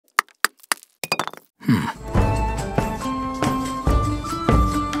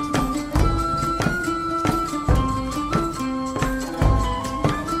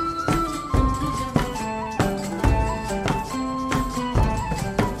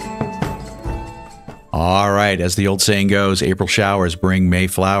All right, as the old saying goes, April showers bring May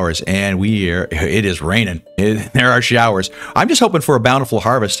flowers, and it is raining. There are showers. I'm just hoping for a bountiful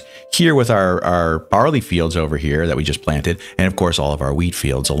harvest here with our barley fields over here that we just planted, and of course all of our wheat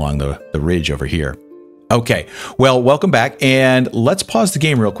fields along the ridge over here. Okay, well, welcome back, and let's pause the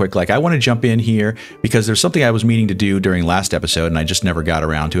game real quick. I want to jump in here because there's something I was meaning to do during last episode, and I just never got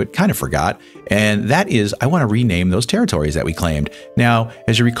around to it, kind of forgot, and that is I want to rename those territories that we claimed. Now,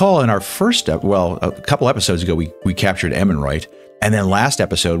 as you recall, in our first, a couple episodes ago, we captured Manor, and then last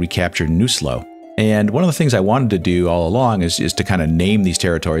episode, we captured Nuslo. And one of the things I wanted to do all along is to kind of name these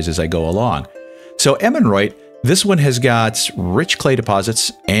territories as I go along. So Manor, this one has got rich clay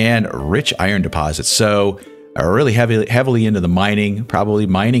deposits and rich iron deposits. So really heavily into the mining. Probably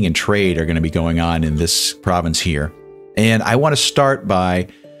mining and trade are going to be going on in this province here. And I want to start by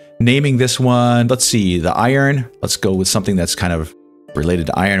naming this one. Let's see, the iron. Let's go with something that's kind of related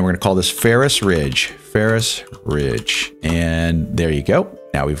to iron. We're going to call this Ferrous Ridge. Ferrous Ridge. And there you go.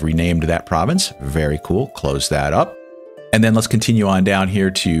 Now we've renamed that province. Very cool. Close that up. And then let's continue on down here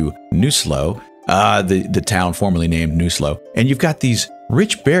to Nuslo. The town formerly named Nuslo. And you've got these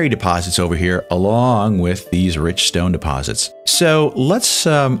rich berry deposits over here along with these rich stone deposits. So let's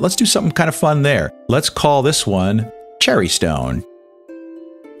do something kind of fun there. Let's call this one Cherrystone.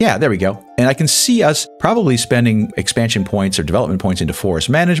 Yeah, there we go. And I can see us probably spending expansion points or development points into forest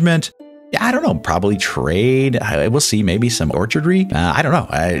management. Yeah, I don't know, probably trade. We'll see, maybe some orchardry. I don't know.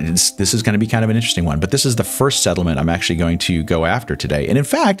 This is going to be kind of an interesting one. But this is the first settlement I'm actually going to go after today. And in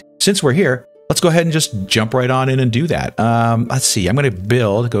fact, since we're here, let's go ahead and just jump right on in and do that. Let's see. I'm going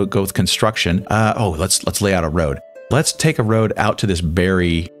to go with construction. Let's lay out a road. Let's take a road out to this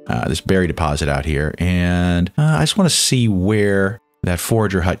berry deposit out here, and I just want to see where that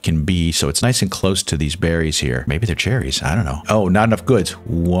forager hut can be, so it's nice and close to these berries here. Maybe they're cherries. I don't know. Oh, not enough goods.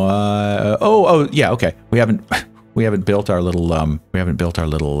 What? Oh, yeah. Okay. We haven't built our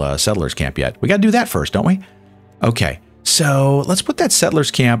little settlers camp yet. We got to do that first, don't we? Okay. So let's put that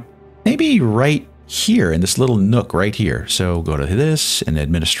settlers camp maybe right here in this little nook right here. So go to this and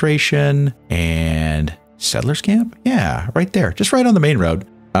administration and settlers camp. Yeah, right there. Just right on the main road.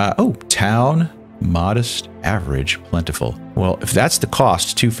 Town, modest, average, plentiful. Well, if that's the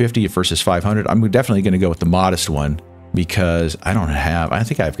cost, 250 versus 500, I'm definitely going to go with the modest one because I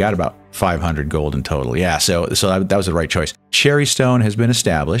think I've got about 500 gold in total. Yeah, so that was the right choice. Cherrystone has been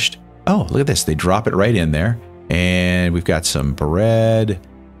established. Oh, look at this. They drop it right in there. And we've got some bread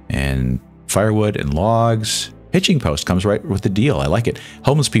and firewood and logs. Hitching post comes right with the deal. I like it.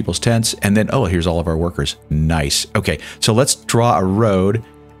 Homeless people's tents. And then, here's all of our workers. Nice. Okay, so let's draw a road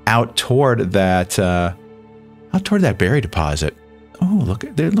out toward that berry deposit. Oh, look,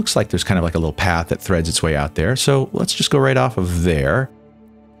 it looks like there's kind of like a little path that threads its way out there. So let's just go right off of there.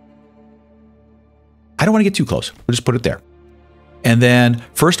 I don't want to get too close. We'll just put it there. And then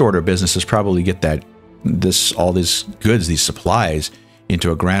first order of business is probably get all these goods, these supplies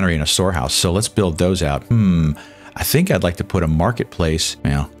into a granary and a storehouse. So let's build those out. I think I'd like to put a marketplace,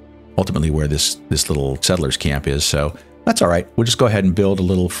 ultimately where this little settlers camp is. So that's all right. We'll just go ahead and build a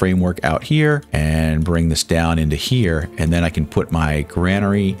little framework out here and bring this down into here. And then I can put my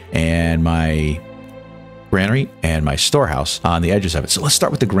granary and my storehouse on the edges of it. So let's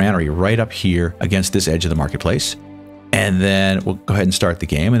start with the granary right up here against this edge of the marketplace. And then we'll go ahead and start the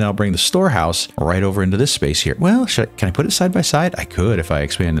game, and then I'll bring the storehouse right over into this space here. Well, can I put it side by side? I could if I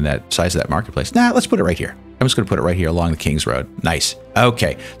expand in that size of that marketplace. Nah, let's put it right here. I'm just going to put it right here along the King's Road. Nice.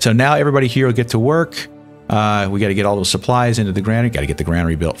 Okay, so now everybody here will get to work. We got to get all those supplies into the granary. Got to get the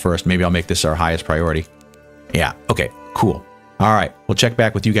granary built first. Maybe I'll make this our highest priority. Yeah, okay, cool. All right, we'll check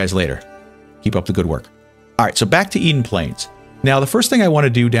back with you guys later. Keep up the good work. All right, so back to Eden Plains. Now, the first thing I want to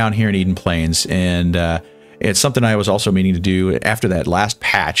do down here in Eden Plains, and it's something I was also meaning to do after that last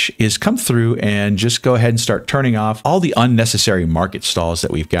patch, is come through and just go ahead and start turning off all the unnecessary market stalls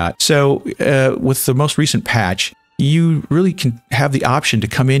that we've got. So with the most recent patch, you really can have the option to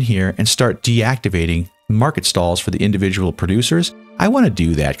come in here and start deactivating market stalls for the individual producers. I want to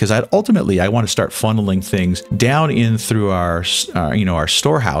do that because ultimately I want to start funneling things down in through our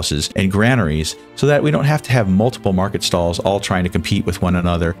storehouses and granaries so that we don't have to have multiple market stalls all trying to compete with one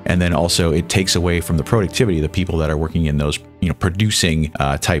another. And then also it takes away from the productivity of the people that are working in those producing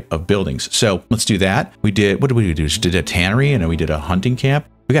type of buildings. So let's do that. What did we do? Just did a tannery and then we did a hunting camp.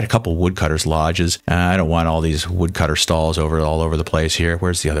 We got a couple woodcutters lodges. I don't want all these woodcutter stalls all over the place here.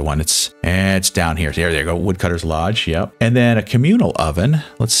 Where's the other one? It's down here. There you go. Woodcutters lodge. Yep. And then a communal oven.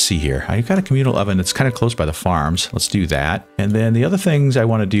 Let's see here. I got a communal oven that's kind of close by the farms. Let's do that. And then the other things I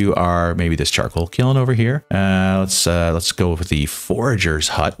want to do are maybe this charcoal kiln over here. Let's go with the forager's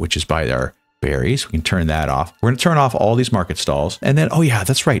hut, which is by our berries. We can turn that off. We're going to turn off all these market stalls. And then, oh yeah,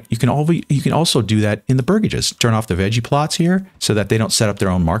 that's right. You can also do that in the burgages. Turn off the veggie plots here so that they don't set up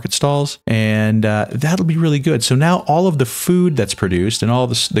their own market stalls. And that'll be really good. So now all of the food that's produced and all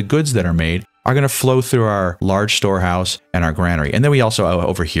the goods that are made are going to flow through our large storehouse and our granary. And then we also,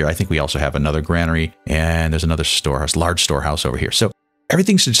 over here, I think we also have another granary and there's another storehouse, large storehouse over here. So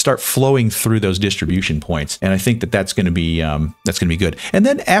everything should start flowing through those distribution points. And I think that's going to be good. And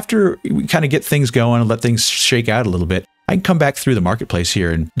then after we kind of get things going and let things shake out a little bit, I can come back through the marketplace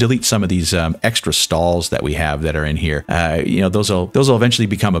here and delete some of these extra stalls that we have that are in here. Those will eventually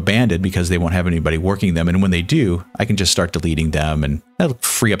become abandoned because they won't have anybody working them. And when they do, I can just start deleting them and that'll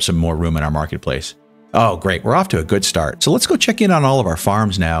free up some more room in our marketplace. Oh, great. We're off to a good start. So let's go check in on all of our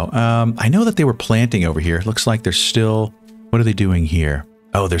farms now. I know that they were planting over here. It looks like they're still... What are they doing here?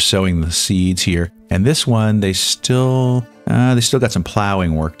 Oh, they're sowing the seeds here. And this one, they still got some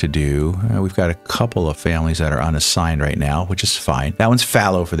plowing work to do. We've got a couple of families that are unassigned right now, which is fine. That one's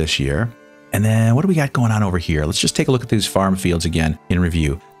fallow for this year. And then what do we got going on over here? Let's just take a look at these farm fields again in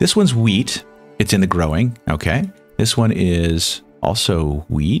review. This one's wheat. It's in the growing. Okay. This one is also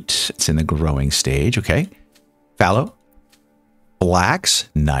wheat. It's in the growing stage. Okay. Fallow. Flax.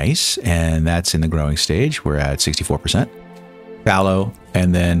 Nice. And that's in the growing stage. We're at 64%. Fallow,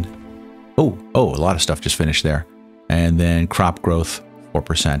 and then a lot of stuff just finished there, and then crop growth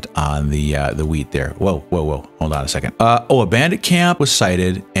 4% on the wheat there. Whoa, hold on a second. A bandit camp was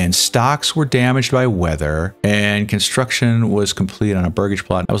sighted, and stocks were damaged by weather, and construction was complete on a burgage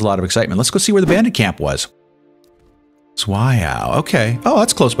plot. That was a lot of excitement. Let's go see where the bandit camp was. Swiow. Okay. Oh,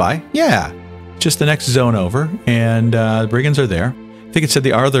 that's close by. Yeah, just the next zone over, and the brigands are there. I think it said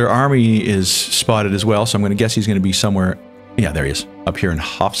the other army is spotted as well, so I'm going to guess he's going to be somewhere. Yeah, there he is, up here in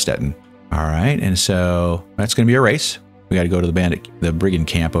Hofstetten. All right, and so that's going to be a race. We got to go to the brigand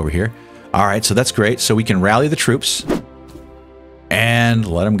camp over here. All right, so that's great. So we can rally the troops and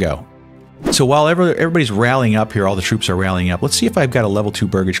let them go. So while everybody's rallying up here, all the troops are rallying up. Let's see if I've got a level 2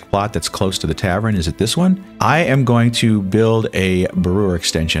 burgage plot that's close to the tavern. Is it this one? I am going to build a brewer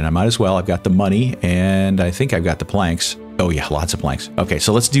extension. I might as well. I've got the money, and I think I've got the planks. Oh yeah, lots of planks. Okay,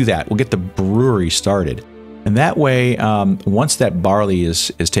 so let's do that. We'll get the brewery started. And that way, once that barley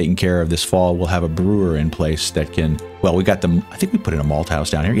is taken care of this fall, we'll have a brewer in place that can, well, we got I think we put in a malt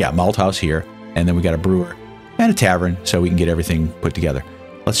house down here. Yeah, malt house here. And then we got a brewer and a tavern so we can get everything put together.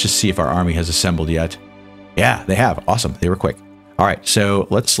 Let's just see if our army has assembled yet. Yeah, they have. Awesome. They were quick. All right, so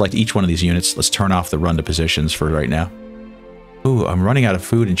let's select each one of these units. Let's turn off the run to positions for right now. Ooh, I'm running out of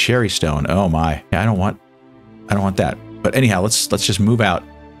food in Cherrystone. Oh my. Yeah, I don't want that. But anyhow, let's just move out.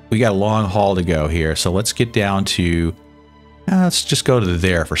 We got a long haul to go here, so let's get down to, let's just go to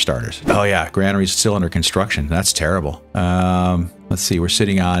there for starters. Oh yeah, granary's still under construction. That's terrible. Let's see, we're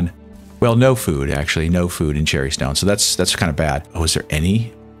sitting on, well, no food, actually, no food in Cherrystone, so that's kind of bad. Oh, is there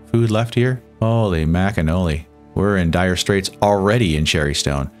any food left here? Holy macanoli. We're in dire straits already in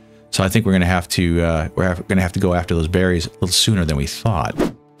Cherrystone. So I think we're gonna have to go after those berries a little sooner than we thought.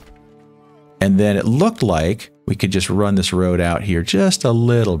 And then it looked like we could just run this road out here just a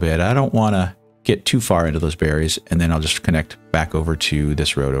little bit. I don't want to get too far into those berries, and then I'll just connect back over to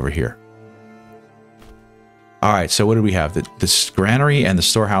this road over here. All right, so what do we have? The granary and the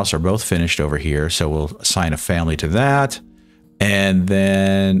storehouse are both finished over here, so we'll assign a family to that. And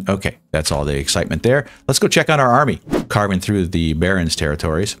then, okay, that's all the excitement there. Let's go check on our army, carving through the Baron's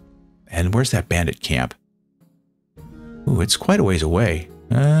territories. And where's that bandit camp? Ooh, it's quite a ways away.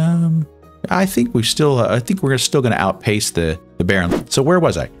 I think we're still going to outpace the Baron. So where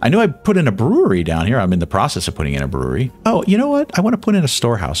was I? I knew I put in a brewery down here. I'm in the process of putting in a brewery. Oh, you know what? I want to put in a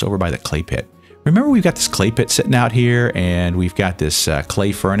storehouse over by the clay pit. Remember, we've got this clay pit sitting out here, and we've got this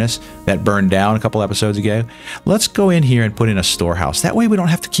clay furnace that burned down a couple episodes ago. Let's go in here and put in a storehouse. That way we don't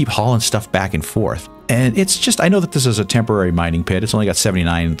have to keep hauling stuff back and forth. And it's just, I know that this is a temporary mining pit. It's only got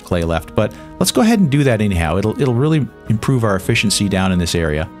 79 clay left, but let's go ahead and do that anyhow. It'll really improve our efficiency down in this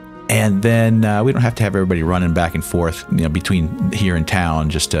area. And then we don't have to have everybody running back and forth, between here and town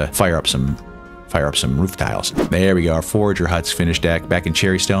just to fire up some roof tiles. There we go. Our forager hut's finished back in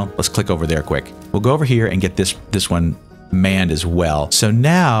Cherrystone. Let's click over there quick. We'll go over here and get this one manned as well. So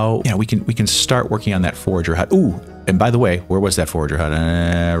now, we can start working on that forager hut. Ooh, and by the way, where was that forager hut?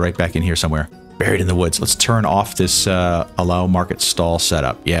 Right back in here somewhere. Buried in the woods. Let's turn off this allow market stall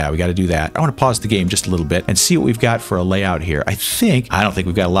setup. Yeah, we got to do that. I want to pause the game just a little bit and see what we've got for a layout here. I don't think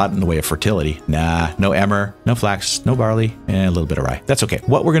we've got a lot in the way of fertility. Nah, no emmer, no flax, no barley, and a little bit of rye. That's okay.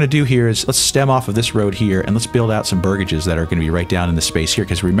 What we're going to do here is let's stem off of this road here and let's build out some burgages that are going to be right down in the space here,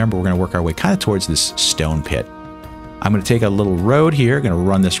 because remember, we're going to work our way kind of towards this stone pit. I'm going to take a little road here, going to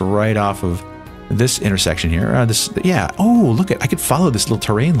run this right off of this intersection here. Yeah. Oh, look at, I could follow this little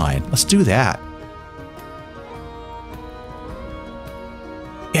terrain line. Let's do that.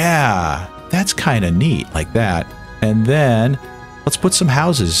 Yeah, that's kind of neat, like that. And then let's put some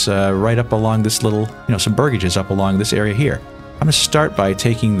houses right up along this little, some burgages up along this area here. I'm going to start by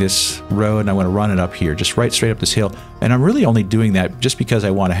taking this road and I want to run it up here, just right straight up this hill. And I'm really only doing that just because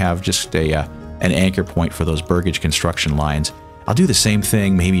I want to have just an anchor point for those burgage construction lines. I'll do the same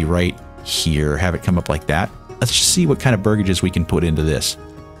thing maybe right here, have it come up like that. Let's just see what kind of burgages we can put into this.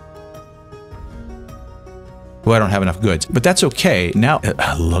 Well, I don't have enough goods, but that's okay. Now,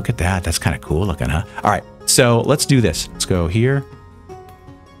 look at that. That's kind of cool looking, huh? All right, so let's do this. Let's go here.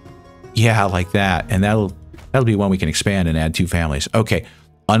 Yeah, like that. And that'll be one we can expand and add 2 families. Okay,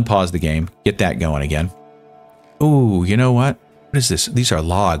 unpause the game. Get that going again. Ooh, you know what? What is this? These are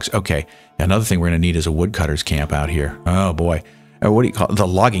logs. Okay, another thing we're going to need is a woodcutter's camp out here. Oh, boy. What do you call it? The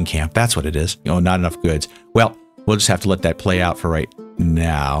logging camp. That's what it is. Not enough goods. Well, we'll just have to let that play out for right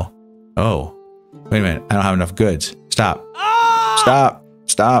now. Oh. Wait a minute, I don't have enough goods. Stop. Stop.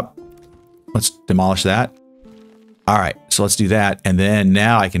 Stop. Let's demolish that. All right, so let's do that. And then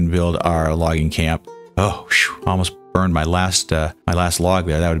now I can build our logging camp. Oh, whew, almost burned my last log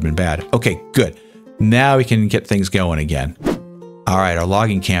there. That would have been bad. Okay, good. Now we can get things going again. All right, our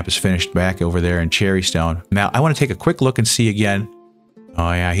logging camp is finished back over there in Cherrystone. Now I want to take a quick look and see again.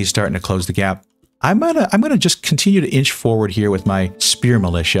 Oh yeah, he's starting to close the gap. I'm gonna just continue to inch forward here with my spear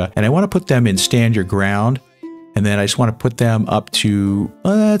militia, and I want to put them in stand your ground, and then I just want to put them up to,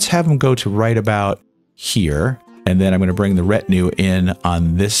 let's have them go to right about here, and then I'm going to bring the retinue in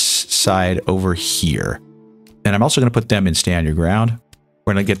on this side over here. And I'm also going to put them in stand your ground.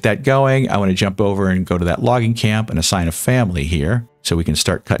 We're going to get that going. I want to jump over and go to that logging camp and assign a family here, so we can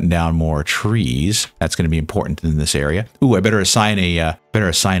start cutting down more trees. That's going to be important in this area. Ooh, I better assign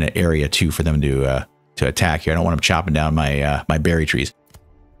an area too for them to attack here. I don't want them chopping down my my berry trees.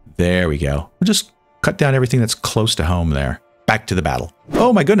 There we go. We'll just cut down everything that's close to home there. Back to the battle.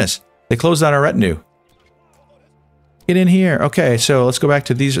 Oh my goodness, they closed out our retinue. Get in here. Okay, so let's go back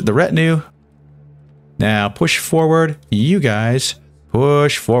to the retinue. Now push forward, you guys.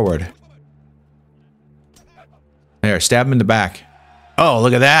 Push forward. There, stab him in the back. Oh,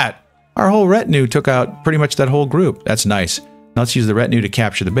 look at that. Our whole retinue took out pretty much that whole group. That's nice. Now let's use the retinue to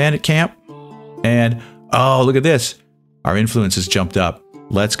capture the bandit camp. And, oh, look at this. Our influence has jumped up.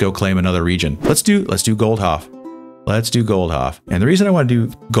 Let's go claim another region. Let's do Goldhof. Let's do Goldhof. And the reason I want to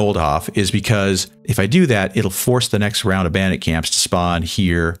do Goldhof is because if I do that, it'll force the next round of bandit camps to spawn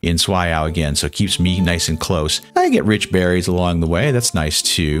here in Swayao again. So it keeps me nice and close. I get rich berries along the way. That's nice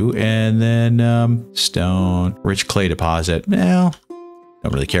too. And then stone, rich clay deposit. Well,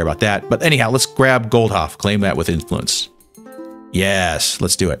 don't really care about that. But anyhow, let's grab Goldhof. Claim that with influence. Yes,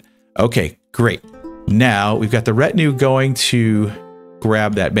 let's do it. Okay, great. Now we've got the retinue going to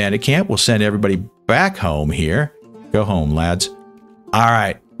grab that bandit camp. We'll send everybody back home here. Go home, lads. All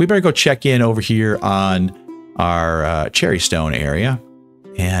right, we better go check in over here on our Cherrystone area.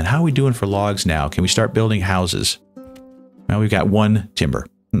 And how are we doing for logs now? Can we start building houses? Well, we've got 1 timber.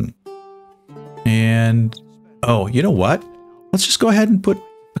 And, oh, you know what? Let's just go ahead and put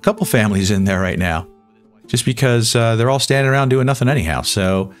a couple families in there right now. Just because they're all standing around doing nothing anyhow.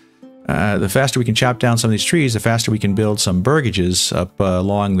 So the faster we can chop down some of these trees, the faster we can build some burgages up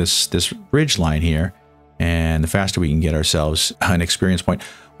along this ridge line here. And the faster we can get ourselves an experience point.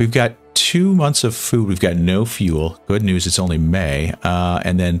 We've got 2 months of food. We've got no fuel. Good news, it's only May.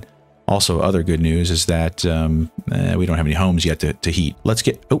 And then also other good news is that we don't have any homes yet to heat. Let's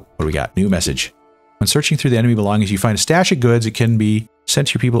get, oh, what do we got? New message. When searching through the enemy belongings, you find a stash of goods. It can be sent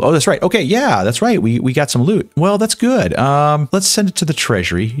to your people. Oh, that's right. Okay, yeah, that's right. We got some loot. Well, that's good. Let's send it to the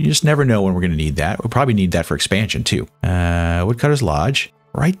treasury. You just never know when we're going to need that. We'll probably need that for expansion too. Woodcutter's Lodge.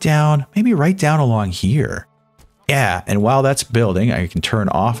 Maybe right down along here. Yeah, and while that's building, I can turn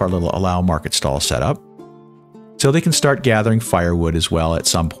off our little allow market stall setup. So they can start gathering firewood as well at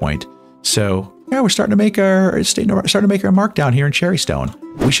some point. So yeah, we're starting to make our mark down here in Cherrystone.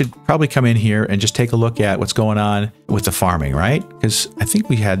 We should probably come in here and just take a look at what's going on with the farming, right? Because I think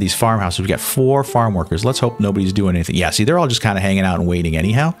we had these farmhouses. We've got 4 farm workers. Let's hope nobody's doing anything. Yeah, see, they're all just kind of hanging out and waiting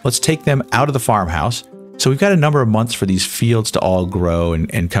anyhow. Let's take them out of the farmhouse. So we've got a number of months for these fields to all grow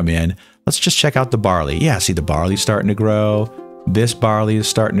and come in. Let's just check out the barley. Yeah, see the barley's starting to grow. This barley is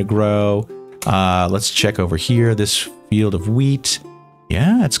starting to grow. Let's check over here, this field of wheat.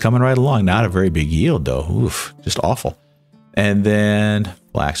 Yeah, it's coming right along. Not a very big yield though. Oof, just awful. And then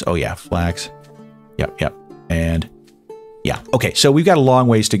flax. Oh yeah, flax. Yep. And yeah. Okay, so we've got a long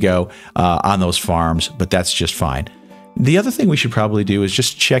ways to go on those farms, but that's just fine. The other thing we should probably do is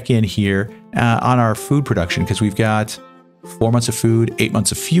just check in here on our food production, because we've got 4 months of food, 8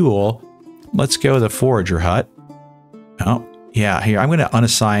 months of fuel. Let's go to the forager hut. Oh, yeah, here. I'm going to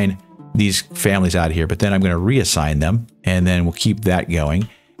unassign these families out here, but then I'm going to reassign them, and then we'll keep that going.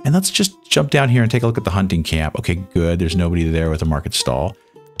 And let's just jump down here and take a look at the hunting camp. Okay, good. There's nobody there with a market stall.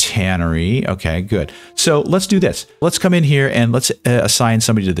 Tannery. Okay, good. So let's do this. Let's come in here and let's assign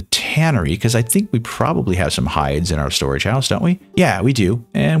somebody to the tannery, because I think we probably have some hides in our storage house, don't we? Yeah, we do.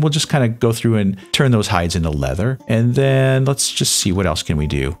 And we'll just kind of go through and turn those hides into leather. And then let's just see what else can we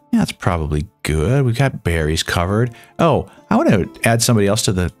do. Yeah, that's probably good. We've got berries covered. Oh, I want to add somebody else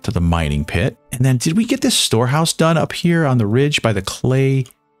to the mining pit. And then did we get this storehouse done up here on the ridge by the clay?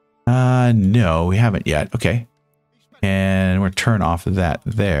 No, we haven't yet. Okay. And we're going to turn off that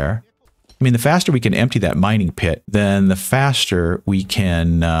there. I mean, the faster we can empty that mining pit, then the faster we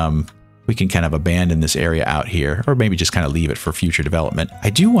can kind of abandon this area out here, or maybe just kind of leave it for future development. I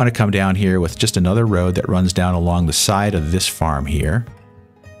do want to come down here with just another road that runs down along the side of this farm here,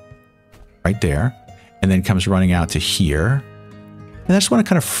 right there, and then comes running out to here. And I just want to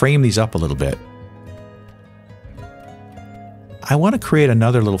kind of frame these up a little bit. I want to create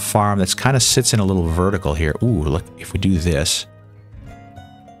another little farm that's kind of sits in a little vertical here. Ooh, look, if we do this.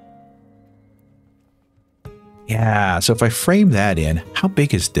 Yeah, so if I frame that in, how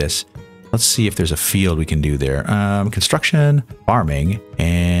big is this? Let's see if there's a field we can do there. Construction, farming,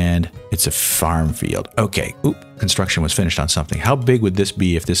 and it's a farm field. Okay, oop, construction was finished on something. How big would this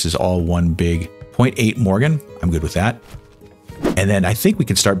be if this is all one big 0.8 Morgan? I'm good with that. And then I think we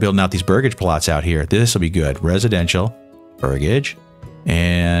can start building out these burgage plots out here. This will be good. Residential. Burgage,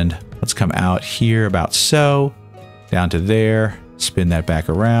 and let's come out here about so, down to there, spin that back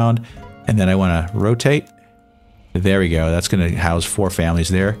around, and then I want to rotate. There we go. That's going to house 4 families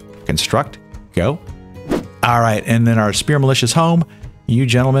there. Construct, go. All right, and then our spear militia's home. You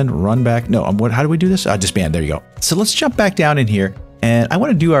gentlemen, run back. No, how do we do this? Disband. There you go. So let's jump back down in here. And I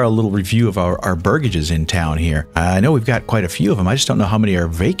want to do our little review of our burgages in town here. I know we've got quite a few of them. I just don't know how many are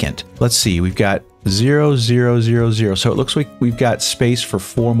vacant. Let's see. We've got 0, 0, 0, 0. So it looks like we've got space for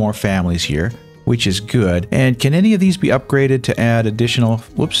 4 more families here, which is good. And can any of these be upgraded to add additional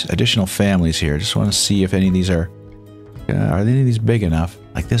families here? Just want to see if any of these are any of these big enough?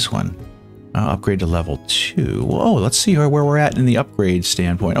 Like this one. Upgrade to level 2. Whoa, let's see where we're at in the upgrade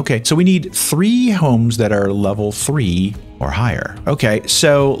standpoint. Okay, so we need 3 homes that are level 3 or higher. Okay,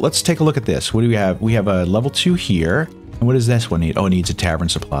 so let's take a look at this. What do we have? We have a level 2 here. And what does this one need? Oh, it needs a tavern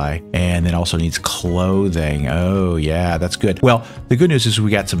supply. And then also needs clothing. Oh, yeah, that's good. Well, the good news is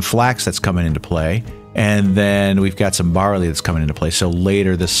we got some flax that's coming into play. And then we've got some barley that's coming into play. So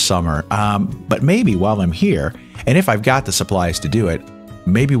later this summer. But maybe while I'm here, and if I've got the supplies to do it,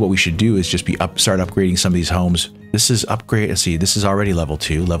 maybe what we should do is just start upgrading some of these homes. This is upgrade. Let's see. This is already level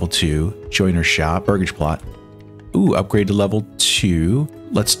 2. Level 2. Joiner shop. Burgage plot. Ooh, upgrade to level 2.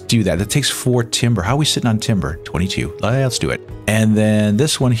 Let's do that. That takes 4 timber. How are we sitting on timber? 22. Let's do it. And then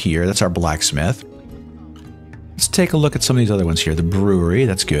this one here, that's our blacksmith. Let's take a look at some of these other ones here. The brewery,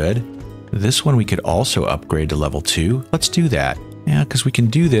 that's good. This one we could also upgrade to level 2. Let's do that. Yeah, because we can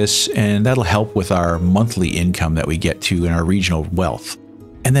do this, and that'll help with our monthly income that we get to in our regional wealth.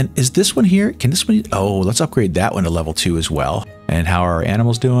 And then is this one here? Can this one? Oh, let's upgrade that one to level 2 as well. And how are our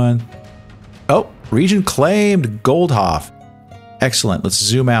animals doing? Oh, region claimed. Goldhof. Excellent. Let's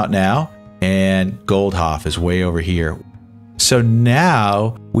zoom out now. And Goldhof is way over here. So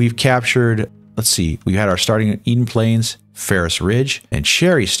now we've captured, let's see, we had our starting at Eden Plains, Ferris Ridge, and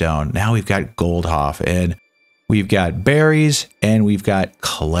Cherrystone. Now we've got Goldhof, and we've got berries, and we've got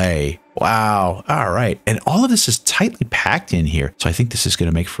clay. Wow. All right. And all of this is tightly packed in here. So I think this is going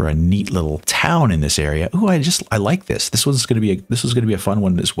to make for a neat little town in this area. Ooh, I like this. This was going to be a fun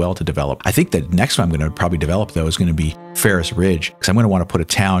one as well to develop. I think the next one I'm going to probably develop though is going to be Ferris Ridge, because I'm going to want to put a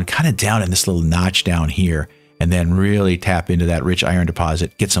town kind of down in this little notch down here, and then really tap into that rich iron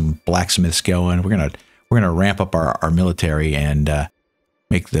deposit, get some blacksmiths going. We're going to ramp up our military and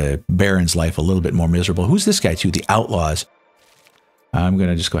make the Baron's life a little bit more miserable. Who's this guy too? The Outlaws. I'm going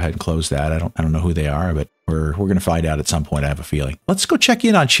to just go ahead and close that. I don't know who they are, but we're going to find out at some point, I have a feeling. Let's go check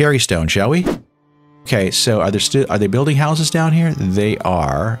in on Cherrystone, shall we? Okay, so are they building houses down here? They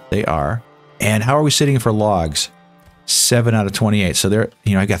are. And how are we sitting for logs? 7 out of 28. So there,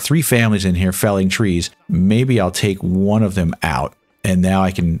 I got 3 families in here felling trees. Maybe I'll take one of them out, and now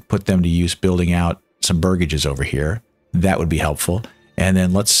I can put them to use building out some burgages over here. That would be helpful. And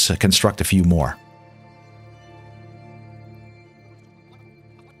then let's construct a few more.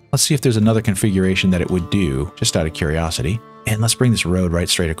 Let's see if there's another configuration that it would do, just out of curiosity. And let's bring this road right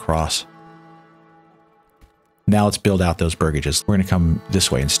straight across. Now let's build out those burgages. We're going to come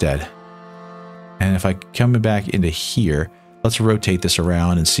this way instead. And if I come back into here, let's rotate this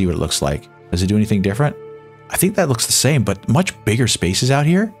around and see what it looks like. Does it do anything different? I think that looks the same, but much bigger spaces out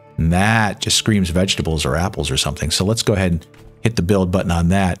here. And that just screams vegetables or apples or something. So let's go ahead and hit the build button on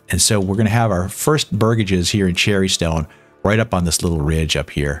that. And so we're going to have our first burgages here in Cherrystone right up on this little ridge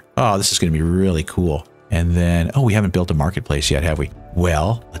up here. Oh, this is going to be really cool. And then, oh, we haven't built a marketplace yet, have we?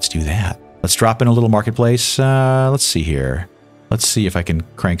 Well, let's do that. Let's drop in a little marketplace. Let's see here. Let's see if I can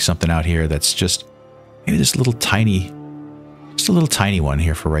crank something out here that's just maybe just a little tiny one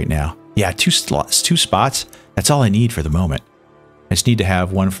here for right now. Yeah, 2 slots, 2 spots. That's all I need for the moment. I just need to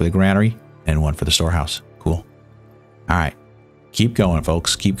have one for the granary and one for the storehouse. Cool. All right. Keep going,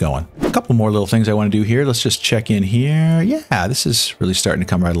 folks. Keep going. A couple more little things I want to do here. Let's just check in here. Yeah, this is really starting to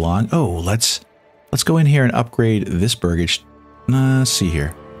come right along. Oh, let's go in here and upgrade this burgage. Let's see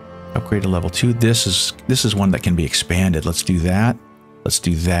here. Upgrade to level 2. This is one that can be expanded. Let's do that. Let's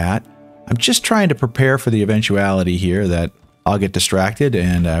do that. I'm just trying to prepare for the eventuality here that I'll get distracted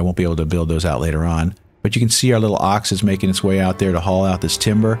and I won't be able to build those out later on. But you can see our little ox is making its way out there to haul out this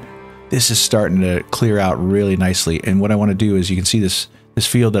timber. This is starting to clear out really nicely. And what I want to do is, you can see this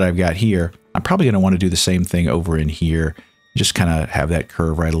field that I've got here. I'm probably going to want to do the same thing over in here. Just kind of have that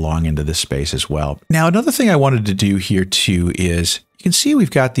curve right along into this space as well. Now, another thing I wanted to do here too is, you can see we've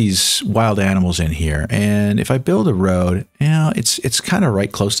got these wild animals in here. And if I build a road, it's kind of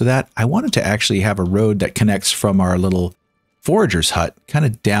right close to that. I wanted to actually have a road that connects from our little forager's hut kind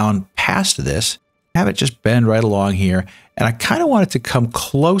of down past this, have it just bend right along here. And I kind of want it to come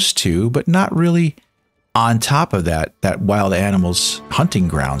close to, but not really on top of that wild animals hunting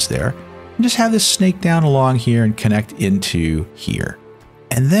grounds there. And just have this snake down along here and connect into here.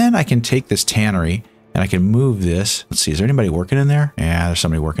 And then I can take this tannery and I can move this. Let's see, is there anybody working in there? Yeah, there's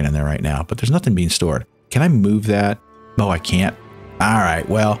somebody working in there right now, but there's nothing being stored. Can I move that? Oh, I can't. All right,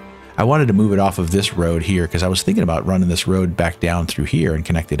 well, I wanted to move it off of this road here because I was thinking about running this road back down through here and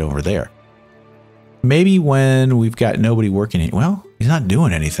connect it over there. Maybe when we've got nobody working it. Well, he's not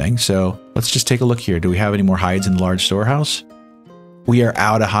doing anything. So let's just take a look here. Do we have any more hides in the large storehouse? We are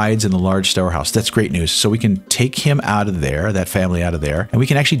out of hides in the large storehouse. That's great news. So we can take him out of there, that family out of there, and we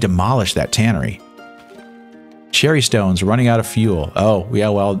can actually demolish that tannery. Cherrystone's running out of fuel. Oh, yeah,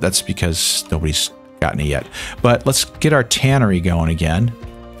 well, that's because nobody's gotten it yet. But let's get our tannery going again.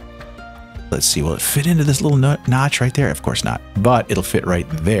 Let's see, will it fit into this little notch right there? Of course not. But it'll fit right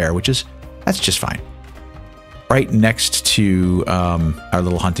there, that's just fine. Right next to our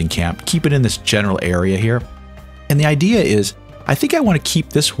little hunting camp. Keep it in this general area here. And the idea is, I think I want to keep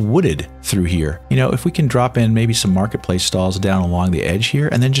this wooded through here. If we can drop in maybe some marketplace stalls down along the edge here,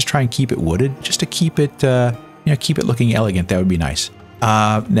 and then just try and keep it wooded, just to keep it, keep it looking elegant. That would be nice.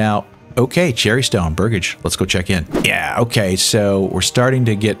 Now, okay, Cherrystone, burgage. Let's go check in. Yeah, okay, so we're starting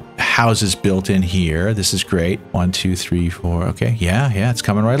to get houses built in here. This is great. 1, 2, 3, 4. Okay, yeah, it's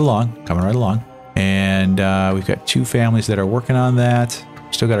coming right along. And we've got 2 families that are working on that.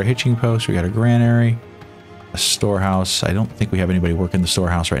 Still got our hitching post. We got our granary, a storehouse. I don't think we have anybody working the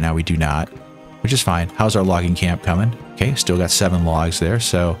storehouse right now. We do not, which is fine. How's our logging camp coming? Okay, still got 7 logs there.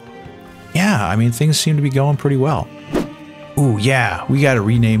 So, yeah, I mean, things seem to be going pretty well. Ooh, yeah, we got to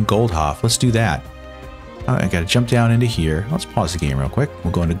rename Goldhof. Let's do that. I got to jump down into here. Let's pause the game real quick.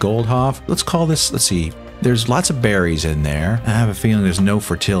 We'll go into Goldhof. Let's call this, let's see. There's lots of berries in there. I have a feeling there's no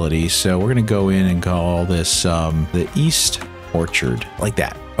fertility, so we're going to go in and call this the East Orchard, like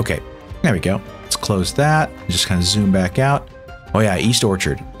that. Okay, there we go. Let's close that. Just kind of zoom back out. Oh yeah, East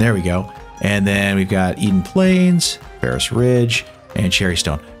Orchard. There we go. And then we've got Eden Plains, Ferris Ridge, and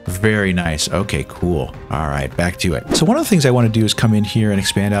Cherrystone. Very nice. Okay, cool. All right, back to it. So one of the things I want to do is come in here and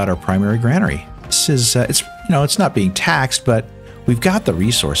expand out our primary granary. This is, it's not being taxed, but we've got the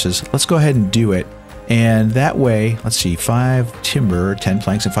resources. Let's go ahead and do it. And that way, let's see, 5 timber, 10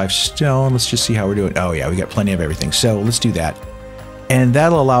 planks, and 5 stone. Let's just see how we're doing. Oh yeah, we got plenty of everything. So let's do that. And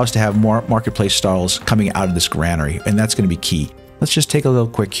that'll allow us to have more marketplace stalls coming out of this granary. And that's going to be key. Let's just take a little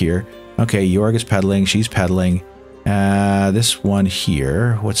quick here. Okay, Jorg is pedaling. She's pedaling. This one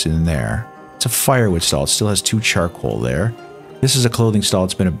here, what's in there? It's a firewood stall. It still has 2 charcoal there. This is a clothing stall.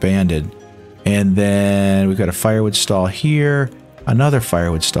 It's been abandoned. And then we've got a firewood stall here. Another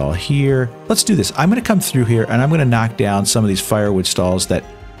firewood stall here. Let's do this. I'm going to come through here and I'm going to knock down some of these firewood stalls that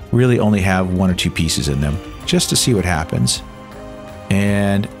really only have 1 or 2 pieces in them, just to see what happens.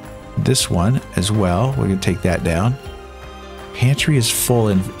 And this one as well, we're going to take that down. Pantry is full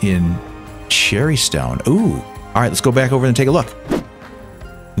in Cherrystone. Ooh. All right, let's go back over and take a look.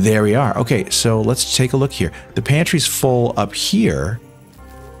 There we are. Okay, so let's take a look here. The pantry's full up here.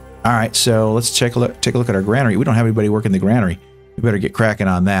 All right, so let's take a look at our granary. We don't have anybody working the granary. We better get cracking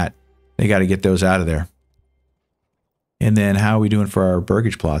on that. They got to get those out of there. And then how are we doing for our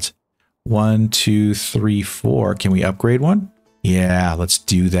burgage plots? 1, 2, 3, 4. Can we upgrade one? Yeah, let's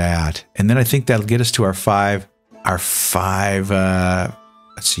do that. And then I think that'll get us to our five,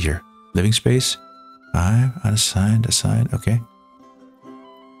 let's see here. Living space. 5, unassigned, assigned. Okay.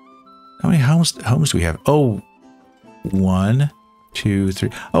 How many homes do we have? Oh, 1, 2, 3.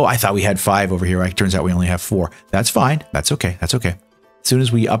 Oh, I thought we had 5 over here. It turns out we only have 4. That's fine. That's okay. That's okay. As soon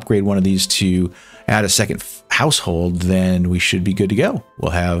as we upgrade one of these to add a second household, then we should be good to go.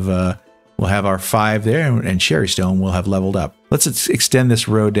 We'll have our 5 there, and Cherrystone will have leveled up. Let's extend this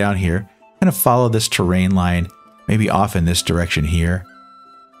road down here. Kind of follow this terrain line, maybe off in this direction here.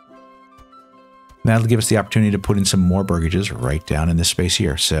 That'll give us the opportunity to put in some more burgages right down in this space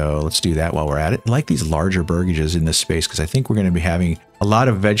here. So let's do that while we're at it. I like these larger burgages in this space because I think we're going to be having a lot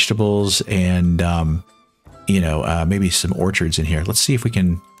of vegetables and, maybe some orchards in here. Let's see if we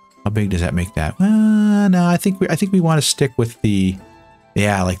can. How big does that make that? No, I think we want to stick with the.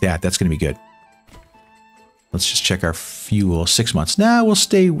 Yeah, like that. That's going to be good. Let's just check our fuel. 6 months. Nah, we'll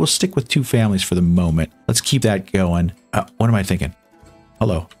stick with 2 families for the moment. Let's keep that going. What am I thinking?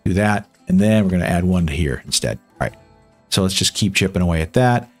 Hello. Do that. And then we're going to add 1 to here instead. All right. So let's just keep chipping away at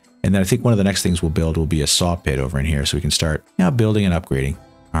that. And then I think one of the next things we'll build will be a saw pit over in here so we can start building and upgrading.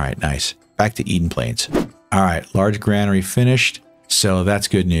 All right, nice. Back to Eden Plains. All right, large granary finished. So that's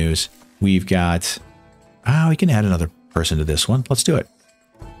good news. We've got, we can add another person to this one. Let's do it.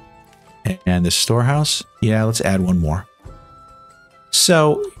 And this storehouse, yeah, let's add 1 more.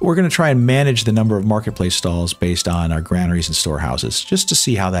 So we're going to try and manage the number of marketplace stalls based on our granaries and storehouses, just to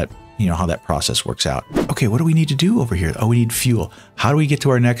see how that, how that process works out. Okay, what do we need to do over here? Oh, we need fuel. How do we get to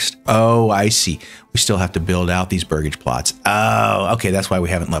our next? Oh, I see. We still have to build out these burgage plots. Oh, okay, that's why we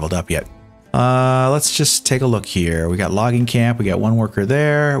haven't leveled up yet. Let's just take a look here. We got logging camp. We got 1 worker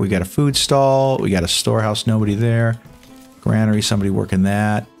there. We got a food stall. We got a storehouse. Nobody there. Granary. Somebody working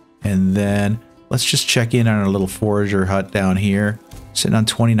that. And then let's just check in on our little forager hut down here. Sitting on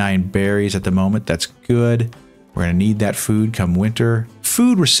 29 berries at the moment. That's good. We're going to need that food come winter.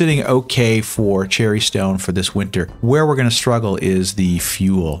 Food, we're sitting okay for Cherrystone for this winter. Where we're going to struggle is the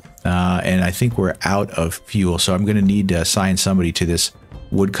fuel. And I think we're out of fuel. So I'm going to need to assign somebody to this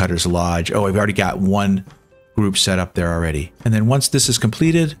Woodcutter's Lodge. Oh, I've already got 1 group set up there already. And then once this is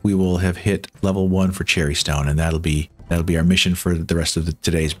completed, we will have hit level 1 for Cherrystone. And that'll be our mission for the rest of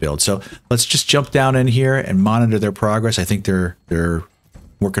today's build. So let's just jump down in here and monitor their progress. I think they're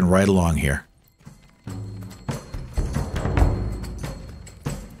working right along here.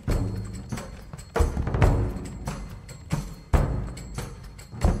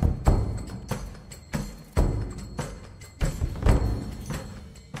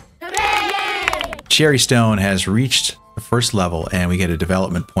 Cherrystone has reached the first level and we get a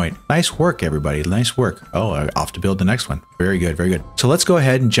development point. Nice work, everybody. Nice work. Oh, off to build the next one. Very good. Very good. So let's go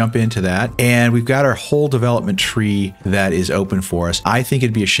ahead and jump into that. And we've got our whole development tree that is open for us. I think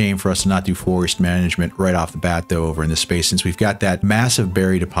it'd be a shame for us to not do forest management right off the bat, though, over in this space. Since we've got that massive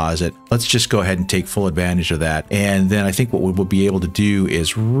berry deposit, let's just go ahead and take full advantage of that. And then I think what we'll be able to do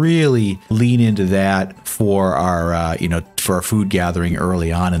is really lean into that for our, for our food gathering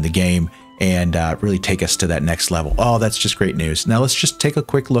early on in the game. And really take us to that next level. Oh, that's just great news. Now let's just take a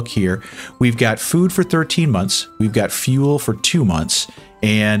quick look here. We've got food for 13 months. We've got fuel for 2 months.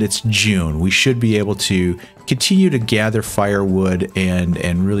 And it's June. We should be able to continue to gather firewood and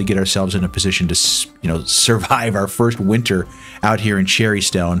really get ourselves in a position to, survive our first winter out here in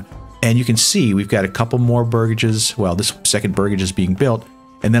Cherrystone. And you can see we've got a couple more burgages. Well, this second burgage is being built.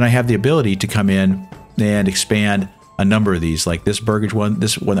 And then I have the ability to come in and expand a number of these, like this burgage one,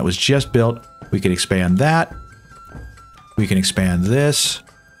 this one that was just built. We can expand that. We can expand this.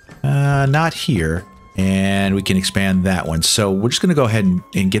 Not here. And we can expand that one. So we're just going to go ahead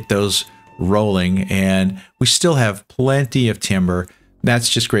and get those rolling. And we still have plenty of timber. That's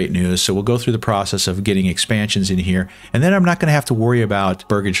just great news. So we'll go through the process of getting expansions in here. And then I'm not going to have to worry about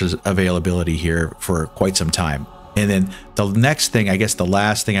burgage availability here for quite some time. And then the next thing, I guess the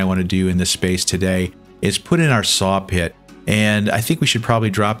last thing I want to do in this space today is put in our saw pit. And I think we should probably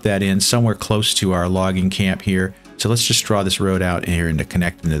drop that in somewhere close to our logging camp here So let's just draw this road out here and to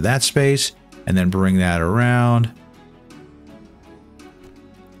connect into that space, and then bring that around.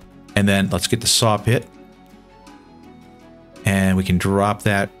 And then let's get the saw pit. And we can drop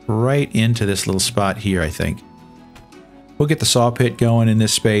that right into this little spot here, I think. We'll get the saw pit going in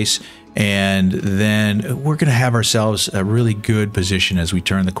this space, and then we're going to have ourselves a really good position as we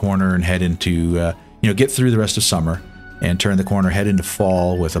turn the corner and head into, get through the rest of summer and turn the corner, head into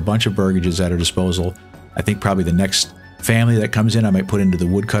fall with a bunch of burgages at our disposal. I think probably the next family that comes in, I might put into the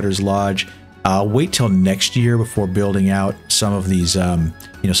Woodcutter's Lodge. I'll wait till next year before building out some of these, some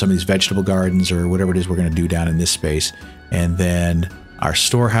of these vegetable gardens or whatever it is we're going to do down in this space. And then our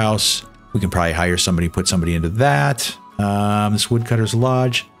storehouse, we can probably hire somebody, put somebody into that. This Woodcutter's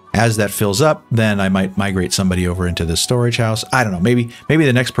Lodge. As that fills up, then I might migrate somebody over into the storage house. I don't know. Maybe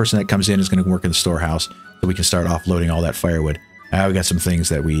the next person that comes in is going to work in the storehouse, so we can start offloading all that firewood. We got some things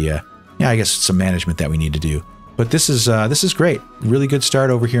that we, I guess some management that we need to do. But this is great. Really good start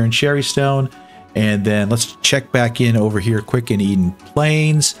over here in Cherrystone. And then let's check back in over here quick in Eden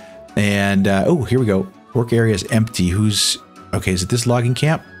Plains. And oh, here we go. Work area is empty. Okay? Is it this logging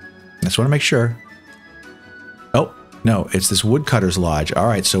camp? I just want to make sure. Oh. No, it's this Woodcutter's Lodge. All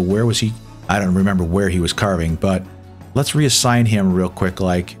right, so where was he? I don't remember where he was carving, but let's reassign him real quick,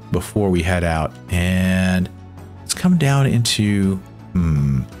 like before we head out. And let's come down into,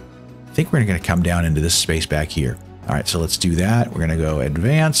 I think we're going to come down into this space back here. All right, so let's do that. We're going to go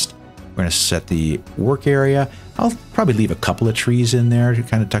advanced. We're going to set the work area. I'll probably leave a couple of trees in there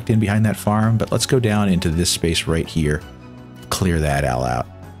kind of tucked in behind that farm, but let's go down into this space right here. Clear that all out.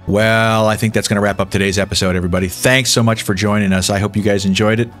 Well, I think that's going to wrap up today's episode, everybody. Thanks so much for joining us. I hope you guys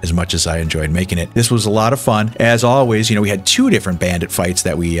enjoyed it as much as I enjoyed making it. This was a lot of fun. As always, we had 2 different bandit fights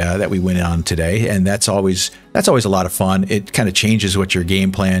that we went on today, and that's always a lot of fun. It kind of changes what your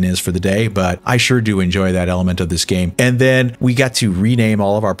game plan is for the day, but I sure do enjoy that element of this game. And then we got to rename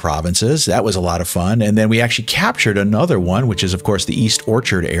all of our provinces. That was a lot of fun. And then we actually captured another one, which is, of course, the East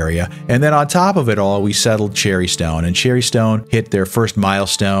Orchard area. And then on top of it all, we settled Cherrystone, and Cherrystone hit their first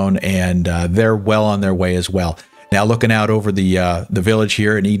milestone, and they're well on their way as well. Now, looking out over the village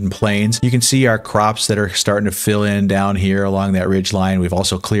here in Eden Plains, you can see our crops that are starting to fill in down here along that ridge line. We've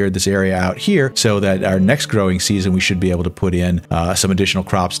also cleared this area out here so that our next growing season, we should be able to put in some additional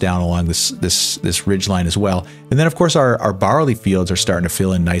crops down along this ridge line as well. And then, of course, our barley fields are starting to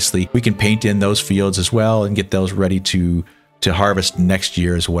fill in nicely. We can paint in those fields as well and get those ready to harvest next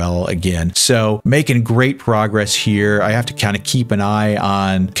year as well again. So making great progress here. I have to kind of keep an eye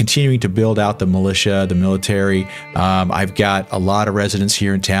on continuing to build out the militia, the military. I've got a lot of residents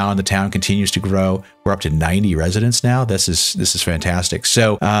here in town. The town continues to grow. We're up to 90 residents now. This is fantastic.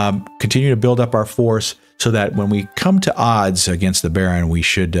 So continue to build up our force so that when we come to odds against the Baron, we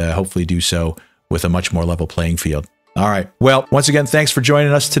should hopefully do so with a much more level playing field. All right. Well, once again, thanks for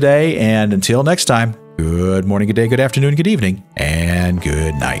joining us today. And until next time, good morning, good day, good afternoon, good evening, and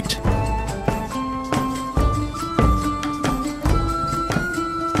good night.